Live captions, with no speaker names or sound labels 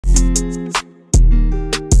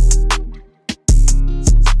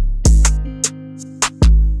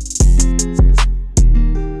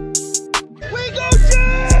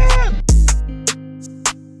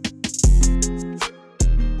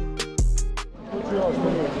Just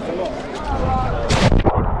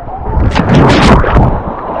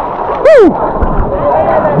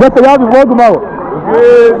a y'all vlogu malo.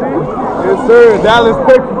 Good. Yes sir, Dallas,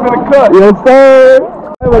 Texas in the cut. Yes sir.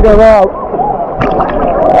 Evo ga malo.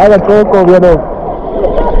 Ajde koliko gledao.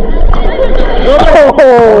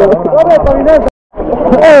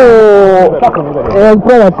 And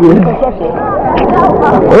promaši.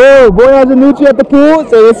 Oh, boy has a Nucci at the pool.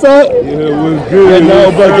 Say what's up. Yeah, it was good.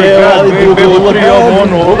 No, but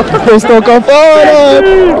Estou com fora.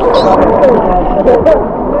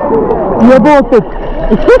 E a bolsa?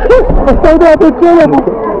 Estou da pequena.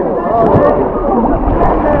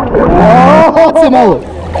 Oh, você malo.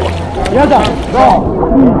 Jada.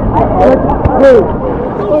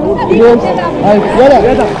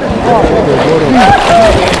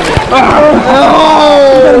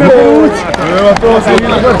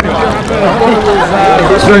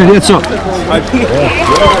 Sve djeco.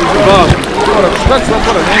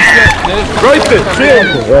 Brojte,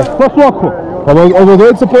 Pa svako. Ovo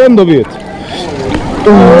djeca po M dobijeti.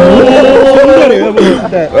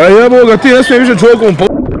 Jebo ga, ti ne smije više čovjekom.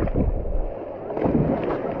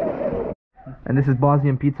 And this is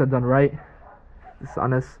Bosnian pizza done right. This is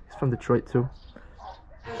Anes. He's from Detroit too.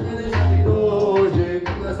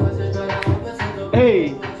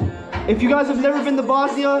 Hey, if you guys have never been to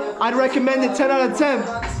Bosnia, I'd recommend it 10 out of 10.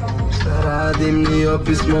 Radim ni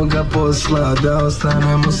opis moga posla, da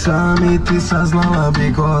ostanemo sami, ti saznala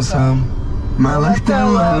bi ko sam. Mala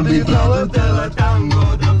htela bi proletela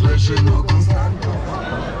tango, da plešemo konstantno.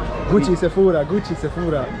 Gucci se fura, Gucci se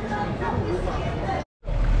fura.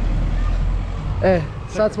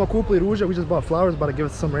 Sad smo kupili ruže, we just bought flowers, about to give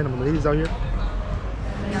it to some random ladies out here.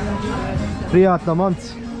 Prijatno,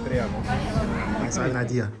 momci. Prijatno. Nice, I have an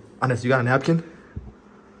idea. Anes, you got a napkin?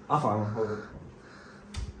 I'll find one. Hold it.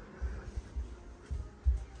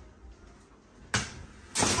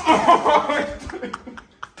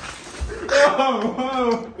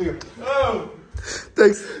 Oh.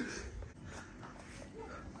 Thanks.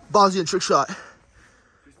 Bosnian trick shot.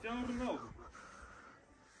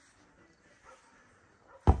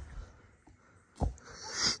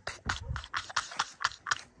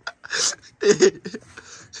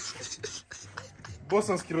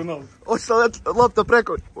 Bosanski Ronaldo. Ošto lopta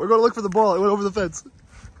preko. We're gonna look for the ball. It went over the fence.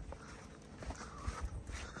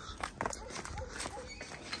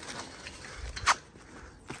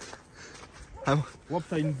 Ajmo.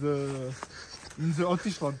 Lopta in the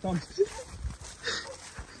otišla tam.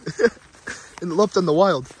 In the lopta in the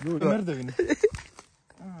wild. Merdevine.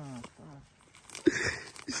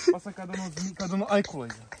 Pa sad kad ono ajkula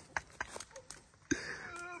iza.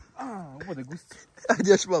 Ovo da gusti.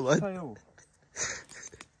 Ajde još malo, ajde. Šta je ovo?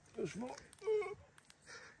 Još malo.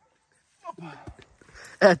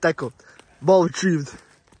 Opa. Tako. Ball retrieved.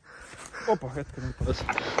 Opa, eto kad mi to.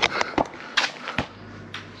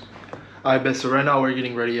 Alright, bet, so right now we're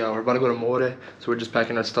getting ready. We're about to go to More, so we're just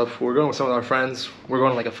packing our stuff. We're going with some of our friends. We're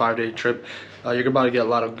going on like a 5-day trip. You're about to get a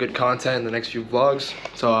lot of good content in the next few vlogs.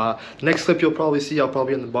 So next clip you'll probably see, I'll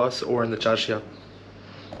probably be in the bus or in the čaršija.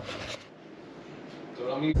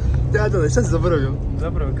 Ja, šta si zaboravio?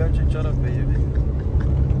 Zapravo, kače čarape jebi.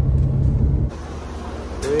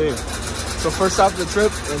 So first stop of the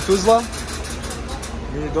trip in Tuzla.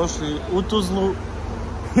 Mi došli u Tuzlu.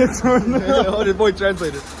 On je moj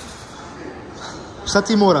translator. Šta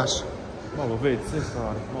ti moraš? Malo WC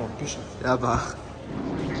stvari, malo pišati. Ja ba.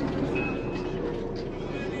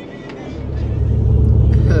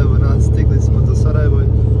 Evo nas, stigli smo do Sarajeva.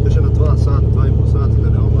 Još jedno 2 sata, 2,5 sata do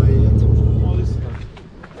Neuma i eto.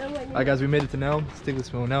 Alright guys, we made it to Neum. Stigli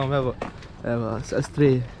smo u Neum, evo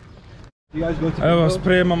sestri. Evo,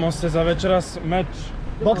 spremamo se za večeras meč.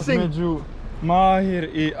 Boxing. Među Mahir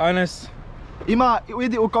i Anes.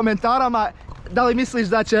 Vidi u komentarama da li misliš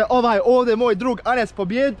da će ovaj ovdje moj drug Anes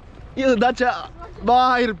pobjed ili da će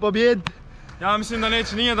Mahir pobjed. Ja mislim da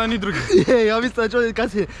neće ni jedan ni drugi. Ja mislim da će ovdje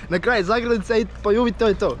kasnije na kraju zagrlica i poljubiti, to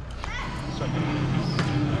je to.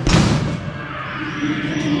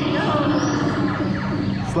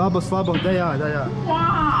 Slabo, da ja.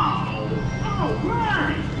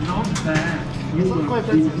 Ko je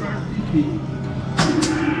predsjednik?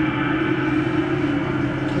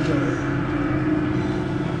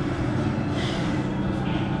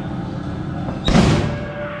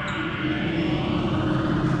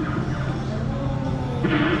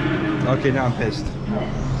 Okay, now I'm pissed.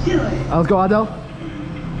 Let's go, Adel.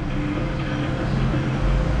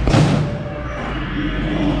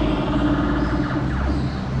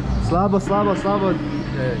 Slabo.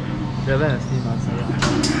 Crevena snima sada.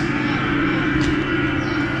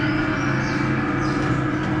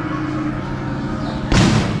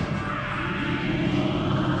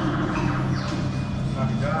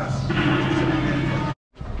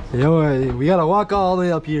 Yo, we gotta walk all the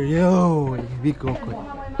way up here. Yo, vi koliko je.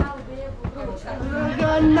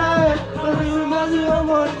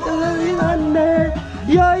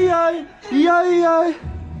 Jaj.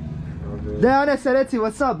 Dejane se reci,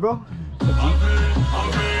 what's up, bro?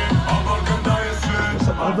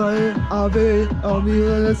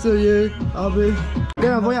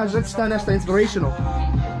 Jedan Vojač, reci šta je nešto inspirational.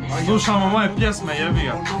 Slušamo moje pjesme, jebi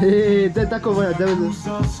ga. To je tako Vojač, 90.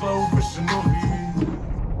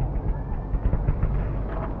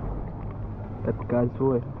 Eto kaži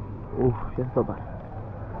svoj. Je dobar.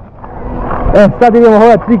 Sad idemo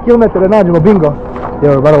hodati 3 km da nađemo bingo. Yeah,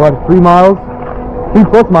 we're about to walk 3 miles.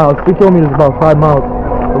 3+ miles, 3 kilometers about 5 miles.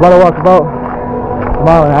 We're about to walk about a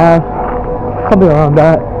mile and a half. Something around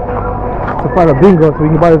that. To find a bingo so we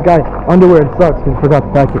can buy this guy underwear and socks because he forgot to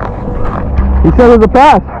pack it. He said there's a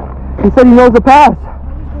path. He said he knows the path.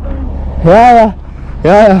 Yeah.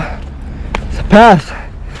 It's a path.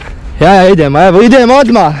 Yeah, idemo, evo idemo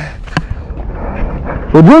odmah.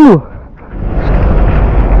 U džunglu.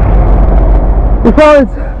 We found it.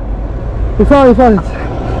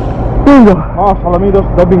 Bingo. Mašala, mi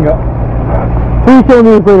došli do binga. 3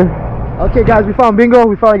 kilometers later. Okay guys, we found bingo.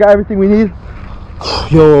 We finally got everything we need.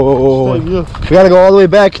 Yo, we gotta go all the way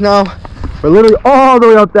back now. We're literally all the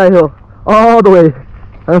way up that hill. All the way.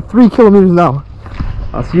 And 3 kilometers now.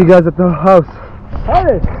 I'll see you guys at the house.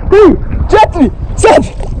 Hadi. 3, 4,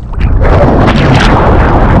 7.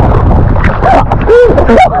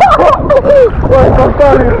 Ой,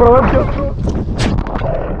 повтори, проводил.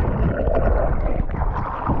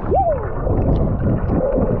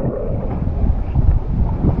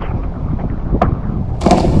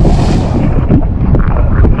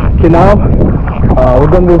 Okay, now we're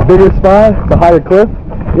going to this bigger spot, the higher cliff.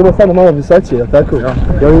 Idemo samo malo visočije, tako? Ja.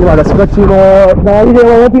 Jer idemo da skočimo, da idemo,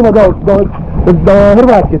 letimo do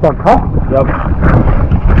Hrvatske tamo, ha? Ja.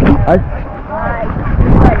 Ajde.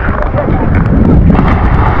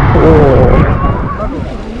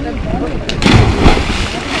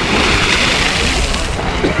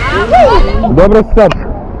 Dobro si sad.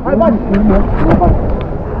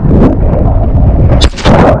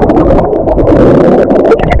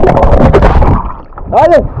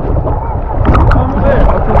 Ajde!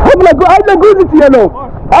 Ajde guziti jednom!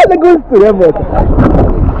 Ajde guziti, jebote!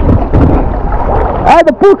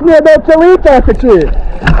 Ajde pukni je do čelika se čuje!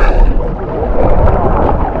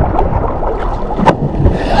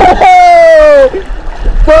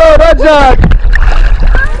 To, rođak!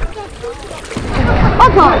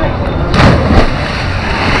 Opa!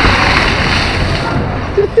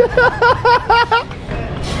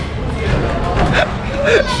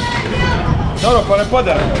 Dobro, pa ne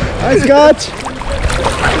pada. Aj skač!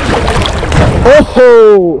 Oho!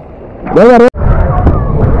 Dobar!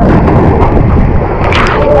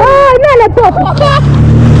 Aj, ne to!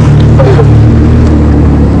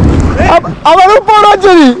 A vam upao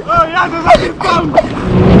rođeni! Ja se zatim sam!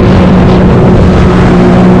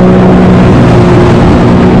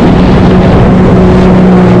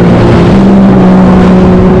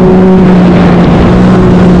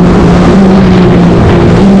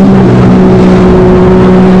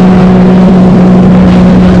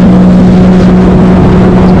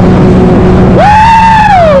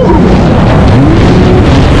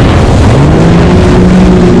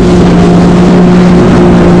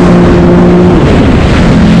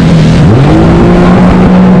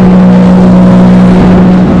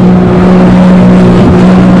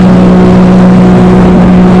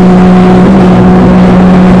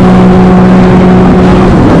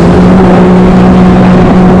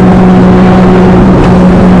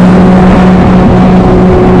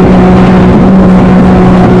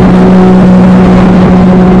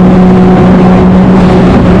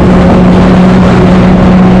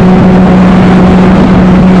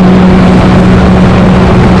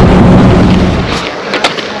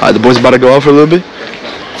 The boys about to go out for a little bit?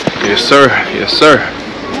 Yes sir, yes sir.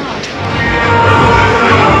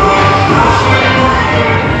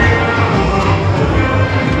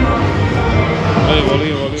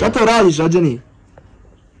 Šta to radiš, Ađani?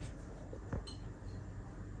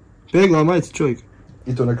 Pegla majicu čovjek.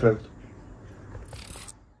 I to na krevetu.